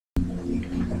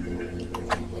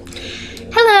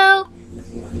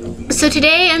So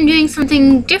today I'm doing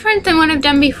something different than what I've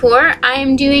done before. I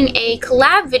am doing a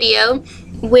collab video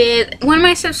with one of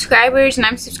my subscribers, and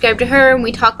I'm subscribed to her, and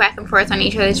we talk back and forth on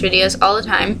each other's videos all the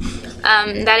time.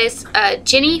 That is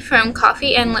Jenny from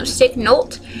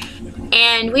coffeeandlipsticknolt,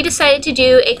 and we decided to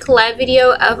do a collab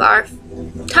video of our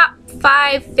top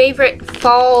 5 favorite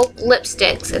fall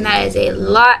lipsticks, and that is a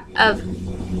lot of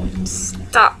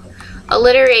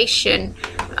alliteration.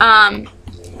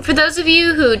 For those of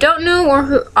you who don't know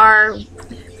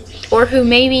or who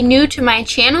may be new to my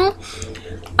channel,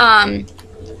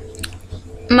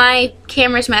 my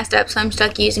camera's messed up, so I'm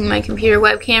stuck using my computer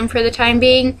webcam for the time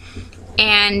being,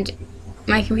 and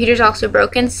my computer's also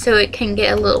broken, so it can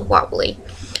get a little wobbly.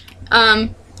 I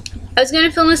was going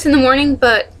to film this in the morning,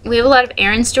 but we have a lot of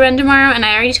errands to run tomorrow, and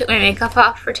I already took my makeup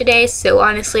off for today, so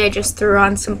honestly I just threw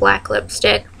on some black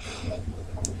lipstick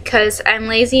because I'm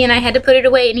lazy and I had to put it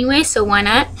away anyway, so why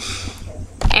not?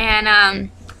 And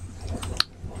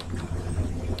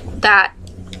that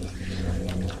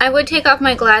I would take off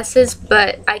my glasses,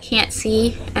 but I can't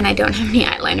see and I don't have any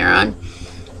eyeliner on,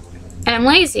 and I'm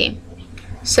lazy,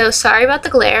 so sorry about the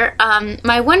glare.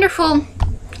 My wonderful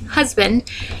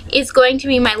husband is going to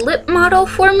be my lip model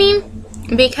for me,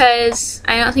 because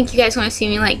I don't think you guys want to see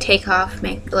me like take off,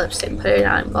 make the lipstick, put it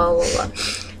on, blah blah blah.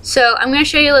 So I'm going to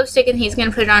show you lipstick and he's going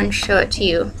to put it on and show it to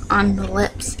you on the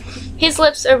lips. His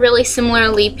lips are really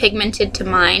similarly pigmented to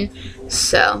mine,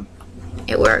 so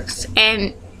it works.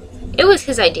 And it was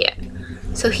his idea,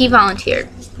 so he volunteered.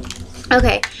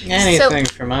 Okay. Anything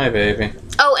for my baby.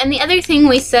 Oh, and the other thing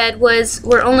we said was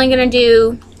we're only going to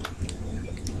do,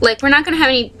 like, we're not going to have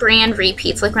any brand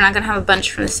repeats. Like, we're not going to have a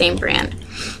bunch from the same brand.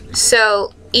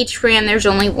 So each brand there's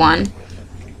only one,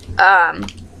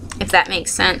 if that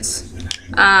makes sense.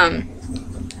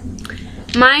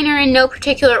 Mine are in no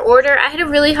particular order. I had a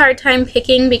really hard time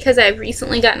picking because I've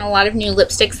recently gotten a lot of new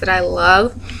lipsticks that I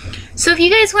love. So if you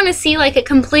guys want to see like a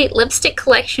complete lipstick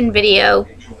collection video,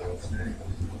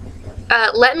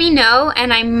 let me know,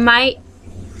 and I might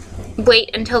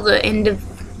wait until the end of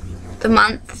the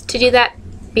month to do that,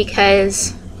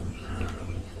 because,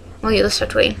 well, you'll just have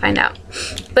to wait and find out.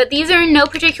 But these are in no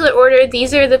particular order.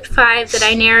 These are the 5 that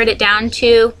I narrowed it down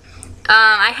to.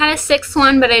 I had a 6th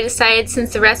one, but I decided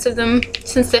since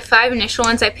the 5 initial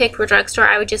ones I picked were drugstore,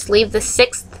 I would just leave the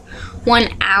 6th one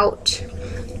out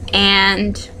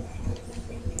and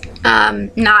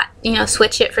not,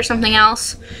 switch it for something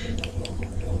else.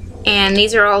 And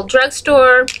these are all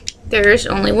drugstore. There's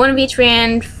only one of each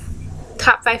brand.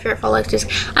 Top 5 favorite fall lipsticks.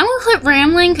 I'm gonna quit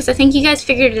rambling because I think you guys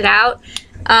figured it out.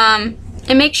 And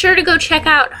make sure to go check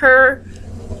out her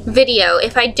video.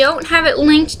 If I don't have it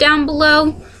linked down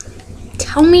below,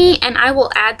 tell me and I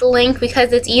will add the link,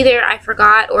 because it's either I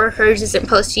forgot or hers isn't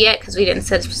posted yet because we didn't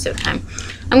set a specific time.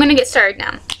 I'm gonna get started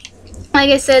now. Like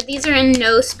I said, these are in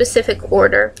no specific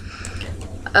order.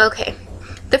 Okay,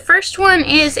 the first one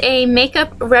is a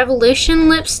Makeup Revolution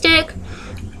lipstick.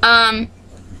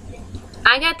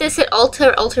 I got this at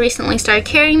Ulta. Ulta recently started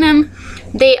carrying them.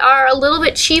 They are a little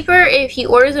bit cheaper if you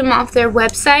order them off their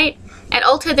website. At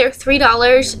Ulta they're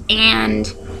 $3,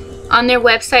 and on their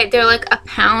website they're like a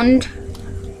pound.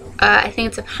 I think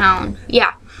it's a pound.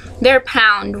 Yeah, they're a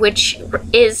pound, which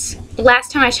is,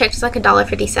 last time I checked, it's like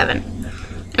 $1.57.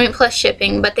 I mean, plus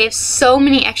shipping. But they have so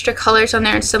many extra colors on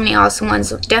there and so many awesome ones.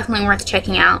 So definitely worth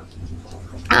checking out.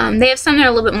 They have some that are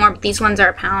a little bit more, but these ones are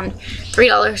a pound.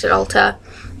 $3 at Ulta.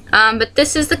 But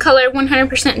this is the color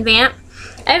 100% Vamp.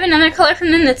 I have another color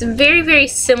from them that's very, very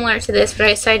similar to this, but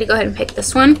I decided to go ahead and pick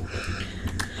this one.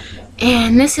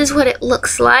 And this is what it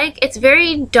looks like. It's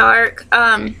very dark.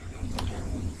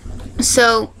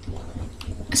 So,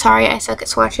 sorry, I suck at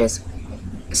swatches.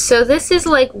 So this is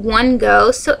like one go,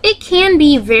 so it can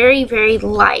be very, very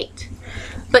light.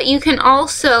 But you can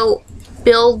also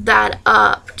build that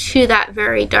up to that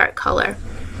very dark color.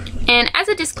 And as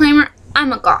a disclaimer,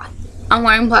 I'm a goth. I'm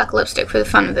wearing black lipstick for the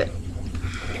fun of it.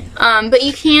 But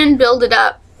you can build it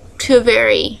up to a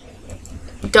very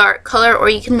dark color, or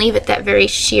you can leave it that very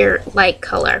sheer light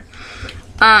color.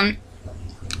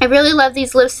 I really love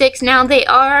these lipsticks. Now, they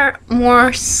are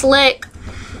more slick.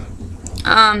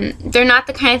 They're not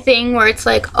the kind of thing where it's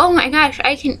like, oh my gosh,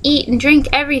 I can eat and drink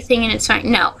everything and it's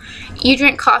fine. No, you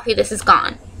drink coffee, this is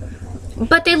gone.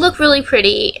 But they look really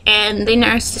pretty and they're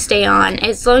nice to stay on.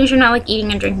 As long as you're not like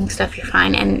eating and drinking stuff, you're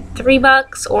fine. And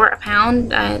 $3 or a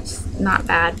pound, it's not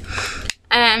bad.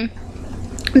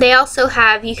 They also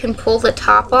have, you can pull the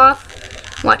top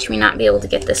off. Watch me not be able to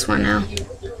get this one now.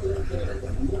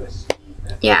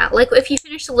 Yeah, like if you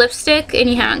finish the lipstick and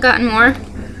you haven't gotten more,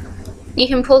 you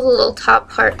can pull the little top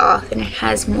part off and it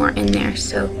has more in there,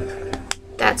 so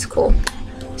that's cool.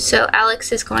 So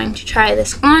Alex is going to try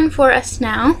this on for us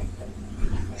now.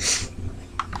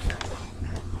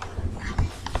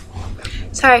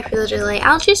 Sorry for the delay.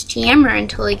 I'll just jam her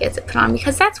until he gets it put on,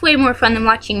 because that's way more fun than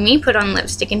watching me put on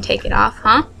lipstick and take it off,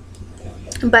 huh?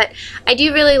 But I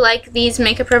do really like these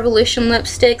Makeup Revolution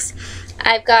lipsticks.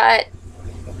 I've got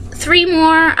 3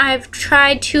 more. I've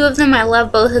tried 2 of them. I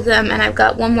love both of them, and I've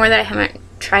got 1 more that I haven't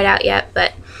tried out yet,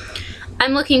 but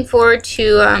I'm looking forward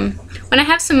to, when I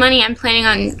have some money, I'm planning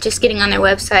on just getting on their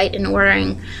website and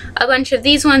ordering a bunch of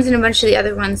these ones and a bunch of the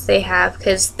other ones they have,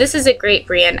 because this is a great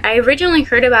brand. I originally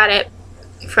heard about it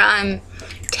from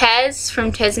Tez,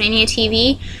 from Tezmania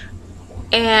TV,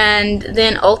 and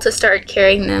then Ulta started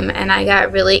carrying them, and I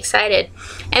got really excited.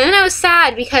 And then I was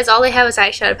sad because all they have is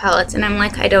eyeshadow palettes, and I'm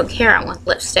like, I don't care, I want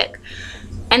lipstick.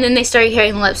 And then they started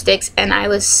carrying lipsticks, and I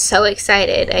was so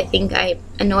excited. I think I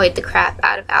annoyed the crap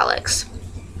out of Alex.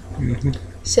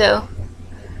 So,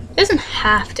 it doesn't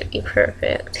have to be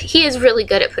perfect. He is really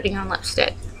good at putting on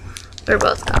lipstick. We're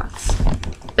both goths.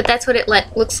 But that's what it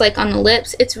looks like on the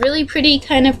lips. It's really pretty,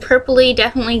 kind of purpley,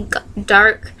 definitely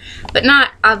dark, but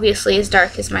not obviously as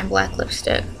dark as my black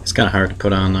lipstick. It's kind of hard to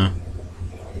put on though.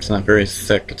 It's not very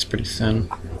thick, it's pretty thin.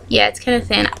 Yeah, it's kind of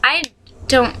thin. I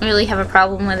don't really have a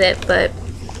problem with it, but...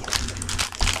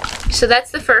 So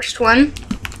that's the first one.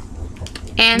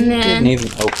 And then... Didn't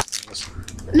even open this.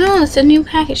 No, it's a new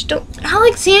package. Don't...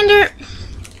 Alexander!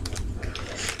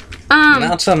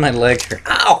 Now it's on my leg here.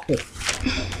 Ow!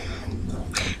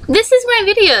 This is my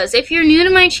videos. If you're new to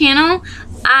my channel,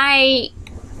 I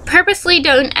purposely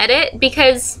don't edit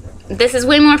because this is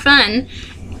way more fun,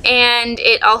 and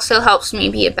it also helps me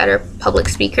be a better public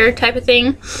speaker type of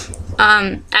thing.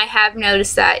 I have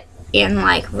noticed that in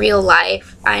like real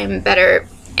life, I'm better.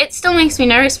 It still makes me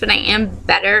nervous, but I am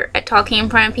better at talking in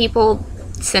front of people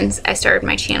since I started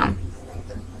my channel.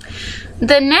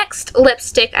 The next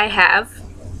lipstick I have,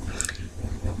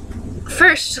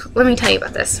 first, let me tell you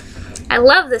about this. I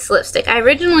love this lipstick. I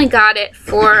originally got it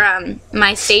for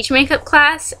my stage makeup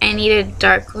class. I needed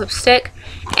dark lipstick,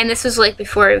 and this was like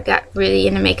before I got really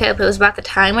into makeup. It was about the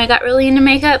time I got really into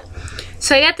makeup.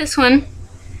 So I got this one,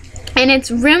 and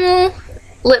it's Rimmel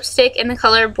lipstick in the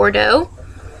color Bordeaux.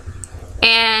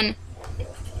 And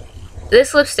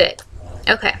this lipstick,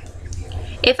 okay,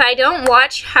 if I don't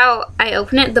watch how I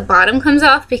open it, the bottom comes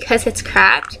off because it's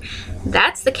cracked.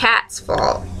 That's the cat's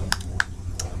fault.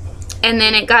 And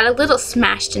then it got a little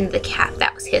smashed into the cap.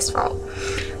 That was his fault.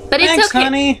 But it's okay.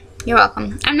 Honey. You're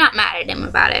welcome. I'm not mad at him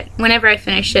about it. Whenever I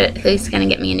finish it, he's going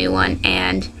to get me a new one.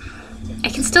 And I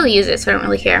can still use it, so I don't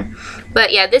really care.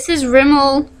 But yeah, this is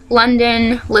Rimmel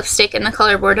London lipstick in the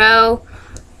color Bordeaux.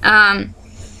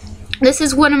 This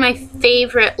is one of my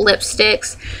favorite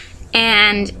lipsticks.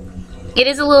 And it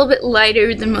is a little bit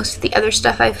lighter than most of the other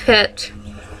stuff I've picked.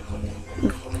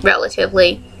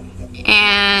 Relatively.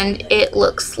 And it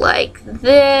looks like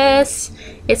this.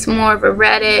 It's more of a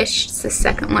reddish. It's the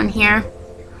second one here.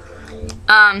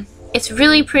 It's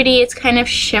really pretty. It's kind of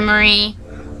shimmery.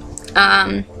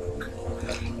 I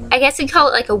guess you'd call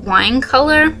it like a wine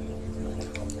color.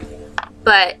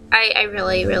 But I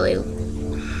really,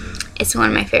 it's one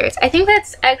of my favorites. I think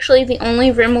that's actually the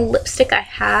only Rimmel lipstick I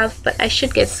have, but I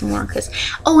should get some more because...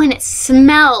 Oh, and it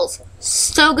smells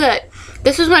so good.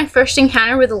 This was my first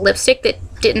encounter with a lipstick that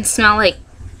didn't smell like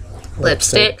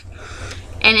lipstick,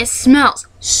 and it smells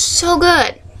so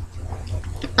good.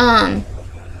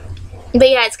 But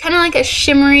yeah, it's kind of like a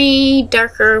shimmery,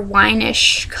 darker,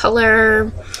 wine-ish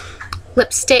color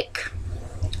lipstick.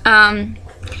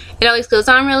 It always goes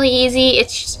on really easy.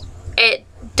 It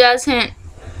doesn't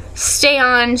stay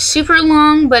on super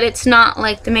long, but it's not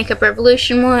like the Makeup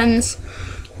Revolution ones,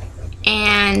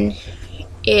 and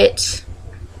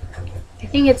I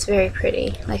think it's very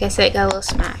pretty. Like I said, it got a little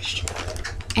smashed.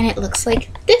 And it looks like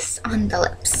this on the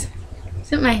lips.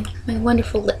 Isn't my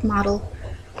wonderful lip model?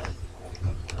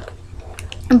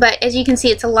 But as you can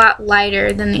see, it's a lot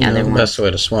lighter than the other one. Best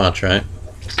way to swatch, right?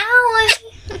 Ow!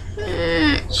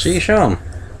 See, show them.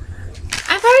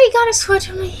 I've already got a swatch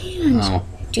on my hand. Oh.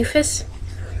 Doofus.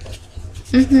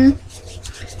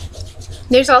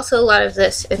 There's also a lot of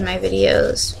this in my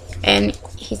videos, and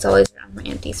he's always around my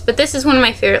empties. But this is one of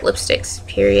my favorite lipsticks,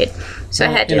 period. So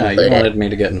well, I had to include it. You wanted me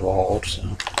to get involved, so.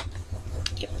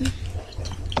 Yep.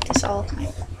 Get this all of my...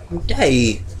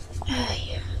 Hey!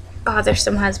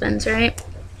 Bothersome husbands, right?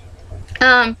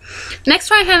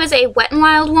 Next one I have is a Wet n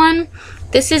Wild one.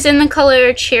 This is in the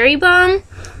color Cherry Bomb.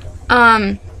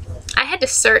 I had to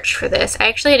search for this. I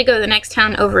actually had to go to the next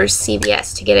town over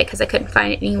CVS to get it because I couldn't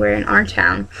find it anywhere in our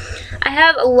town. I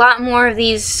have a lot more of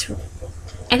these.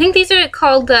 I think these are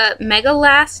called the Mega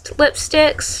Last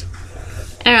lipsticks.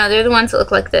 I don't know, they're the ones that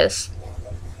look like this.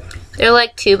 They're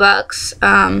like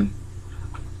 $2.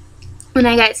 When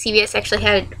I got it, CVS actually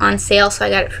had it on sale, so I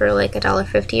got it for like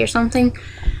 $1.50 or something.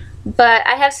 But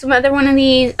I have some other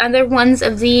ones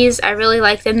of these. I really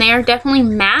like them. They are definitely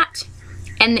matte,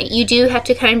 and you do have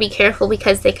to kind of be careful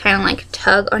because they kind of like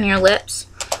tug on your lips.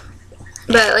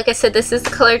 But like I said, this is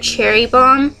the color Cherry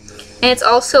Bomb, and it's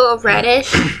also a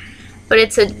reddish, but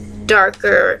it's a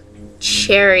darker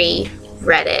cherry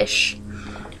reddish.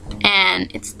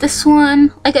 And it's this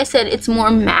one. Like I said, it's more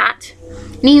matte.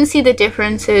 And you can see the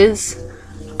differences.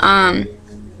 I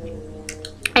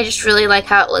just really like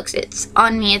how it looks. It's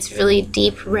on me, it's really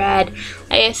deep red.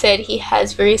 Like I said, he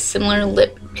has very similar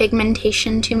lip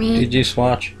pigmentation to me. Did you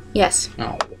swatch? Yes.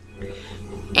 Oh.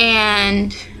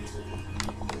 And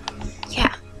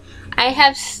yeah, I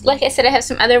have, like I said, I have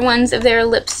some other ones of their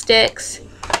lipsticks,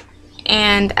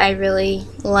 and I really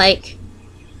like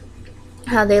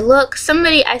how they look.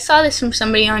 I saw this from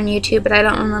somebody on YouTube, but I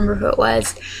don't remember who it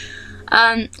was.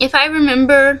 If I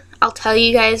remember, I'll tell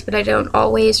you guys, but I don't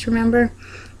always remember.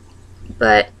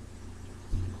 But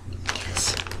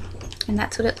yes, and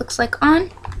that's what it looks like on.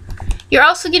 You're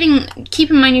also getting, keep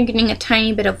in mind, you're getting a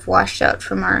tiny bit of washed out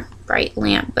from our bright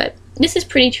lamp, but this is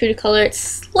pretty true to color. It's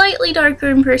slightly darker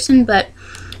in person, but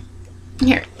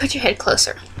here, put your head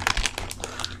closer.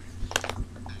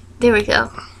 There we go.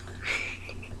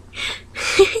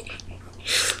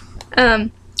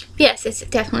 Yes, it's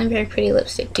definitely a very pretty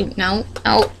lipstick. Dude, no.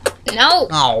 Oh.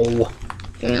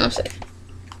 Give me lipstick.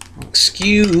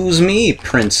 Excuse me,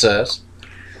 princess.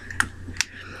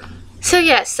 So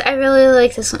yes, I really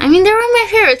like this one. I mean, they're one of my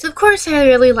favorites. Of course, I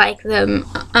really like them.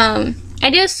 I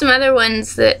do have some other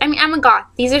ones that, I mean, I'm a goth.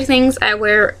 These are things I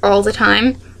wear all the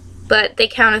time, but they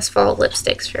count as fall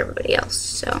lipsticks for everybody else,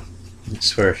 so. I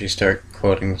swear if you start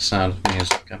quoting the Sound of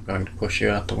Music, I'm going to push you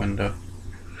out the window.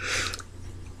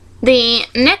 The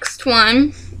next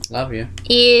one Love you.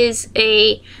 is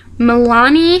a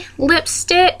Milani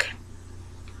lipstick.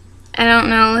 I don't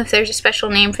know if there's a special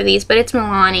name for these, but it's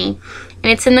Milani.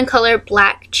 And it's in the color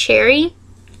Black Cherry.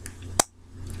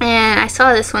 And I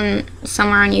saw this one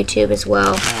somewhere on YouTube as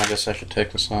well. Oh, I guess I should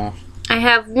take this off. I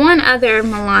have one other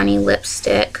Milani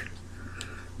lipstick.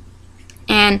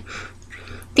 And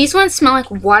these ones smell like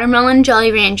watermelon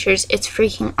Jolly Ranchers. It's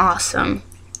freaking awesome.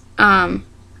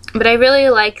 But I really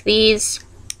like these.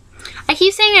 I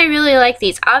keep saying I really like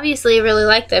these. Obviously, I really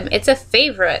like them. It's a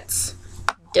favorites.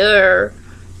 Duh.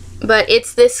 But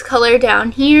it's this color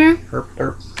down here. Herp,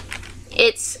 herp.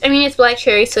 It's Black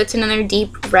Cherry, so it's another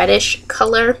deep reddish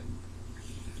color.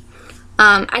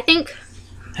 I think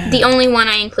the only one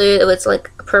I included that was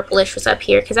like purplish was up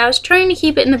here, because I was trying to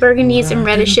keep it in the burgundies and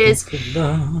redishes,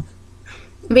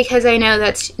 because I know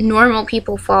that's normal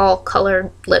people fall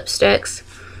colored lipsticks.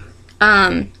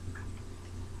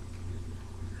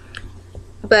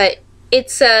 But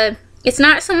it's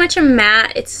not so much a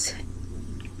matte. It's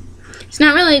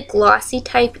not really a glossy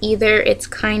type either. It's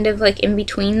kind of like in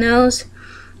between those.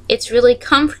 It's really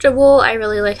comfortable. I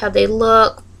really like how they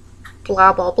look.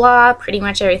 Blah, blah, blah. Pretty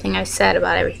much everything I've said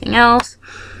about everything else.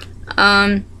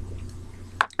 I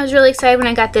was really excited when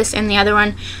I got this and the other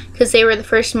one, because they were the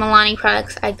first Milani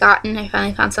products I'd gotten. I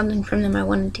finally found something from them I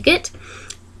wanted to get,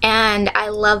 and I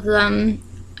love them.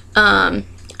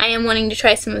 I am wanting to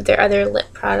try some of their other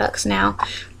lip products now,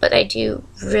 but I do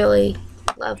really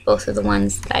love both of the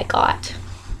ones that I got.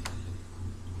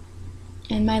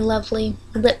 And my lovely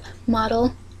lip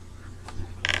model.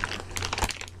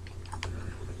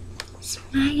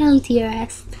 Smile,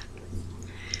 dearest.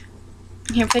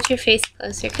 Here, put your face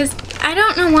closer, because I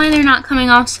don't know why they're not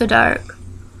coming off so dark.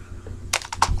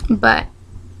 But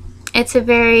it's a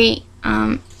very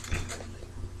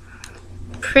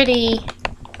pretty.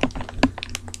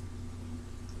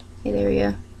 Okay, there we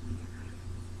go.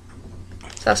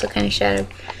 It's also kind of shadowed.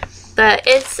 But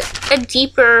it's a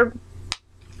deeper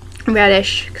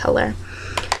reddish color.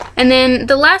 And then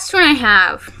the last one I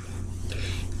have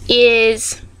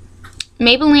is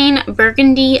Maybelline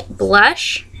Burgundy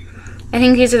Blush. I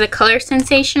think these are the Color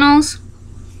Sensationals.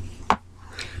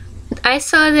 I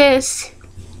saw this.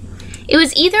 It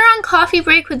was either on Coffee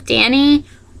Break with Danny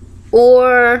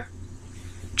or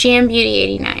Jam Beauty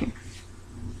 89.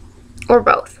 Or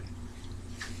both.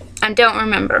 I don't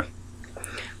remember.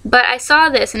 But I saw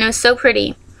this and it was so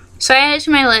pretty. So I added it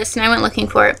to my list and I went looking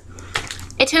for it.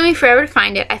 It took me forever to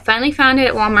find it. I finally found it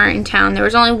at Walmart in town. There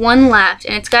was only one left,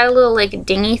 and it's got a little like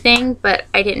dingy thing, but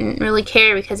I didn't really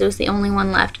care because it was the only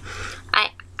one left.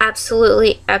 I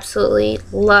absolutely, absolutely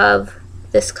love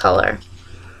this color.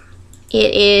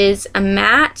 It is a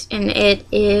matte, and it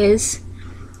is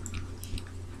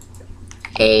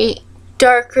a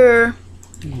darker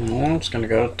I'm just gonna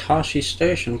go to Tashi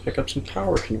Station and pick up some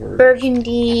power converters.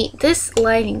 Burgundy. This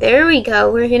lighting. There we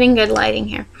go. We're getting good lighting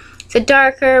here. It's a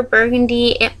darker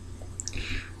burgundy.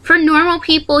 For normal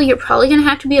people, you're probably going to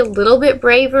have to be a little bit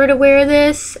braver to wear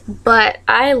this, but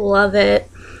I love it.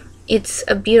 It's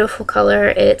a beautiful color.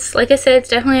 It's, like I said, it's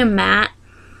definitely a matte.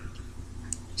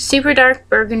 Super dark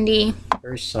burgundy.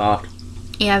 Very soft.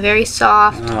 Yeah, very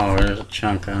soft. Oh, there's a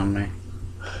chunk on me.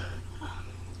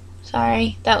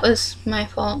 Sorry, that was my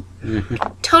fault.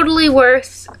 Totally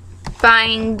worth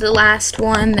buying the last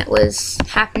one that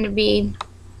happened to be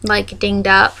like dinged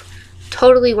up.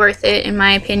 Totally worth it in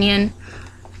my opinion.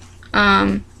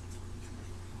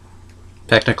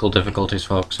 Technical difficulties,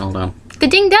 folks. Hold on. The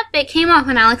dinged up bit came off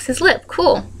on Alex's lip.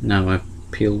 Cool. Now I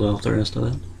peeled off the rest of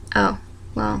that. Oh,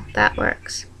 well, that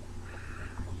works.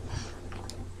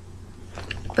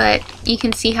 But you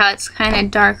can see how it's kind of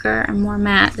darker and more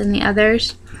matte than the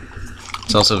others.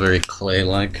 It's also very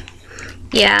clay-like.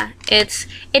 Yeah, it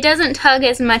doesn't tug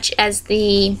as much as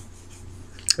the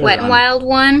Wet n Wild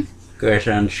one. Goes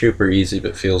on super easy,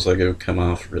 but feels like it would come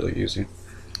off really easy.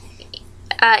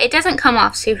 It doesn't come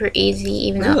off super easy,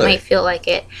 even though it might feel like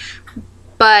it.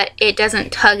 But it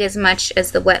doesn't tug as much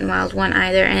as the Wet n Wild one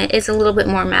either, and it is a little bit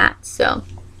more matte, so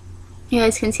you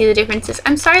guys can see the differences.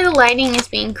 I'm sorry the lighting is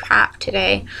being crap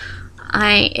today.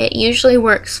 It usually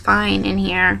works fine in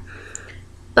here.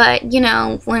 But, you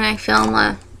know, when I film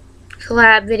a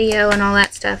collab video and all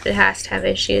that stuff, it has to have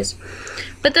issues.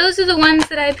 But those are the ones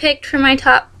that I picked for my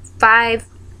top 5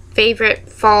 favorite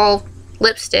fall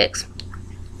lipsticks.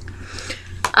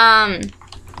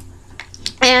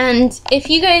 And if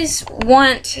you guys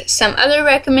want some other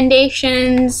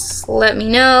recommendations, let me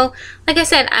know. Like I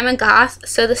said, I'm a goth,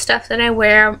 so the stuff that I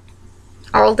wear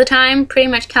all the time pretty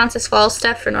much counts as fall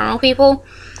stuff for normal people.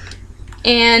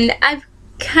 And I've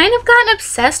kind of gotten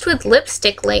obsessed with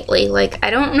lipstick lately. Like, I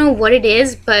don't know what it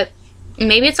is, but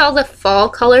maybe it's all the fall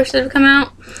colors that have come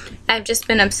out. I've just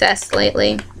been obsessed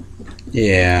lately.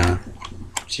 Yeah,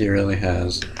 she really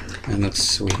has. And it's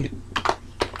sweet.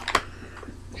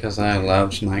 Because I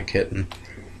love my kitten.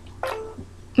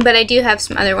 But I do have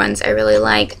some other ones I really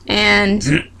like, and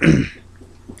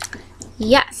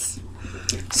yes.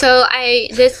 So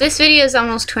this video is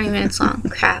almost 20 minutes long.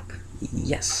 Crap.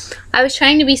 Yes. I was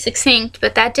trying to be succinct,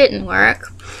 but that didn't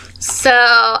work. So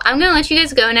I'm gonna let you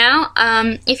guys go now.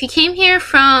 If you came here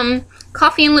from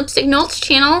Coffee and Lipstick Nolt's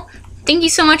channel, thank you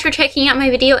so much for checking out my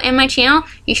video and my channel.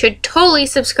 You should totally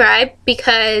subscribe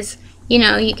because, you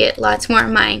know, you get lots more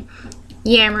of my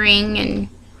yammering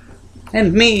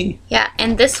and me. Yeah,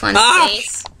 and this one's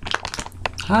face.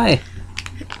 Hi.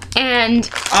 And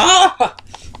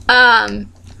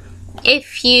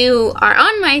if you are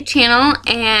on my channel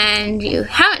and you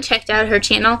haven't checked out her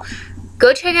channel,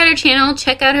 go check out her channel,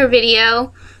 check out her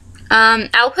video.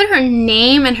 I'll put her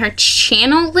name and her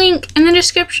channel link in the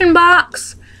description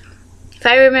box. If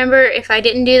I remember, if I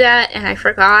didn't do that and I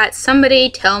forgot, somebody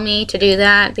tell me to do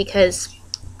that because...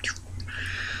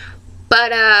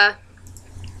 But, I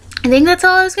think that's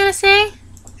all I was gonna say.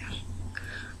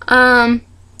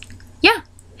 Yeah,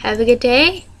 have a good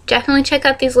day. Definitely check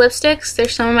out these lipsticks. They're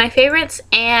some of my favorites.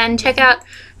 And check out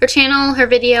her channel, her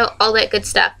video, all that good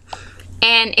stuff.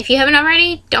 And if you haven't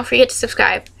already, don't forget to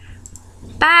subscribe.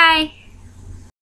 Bye!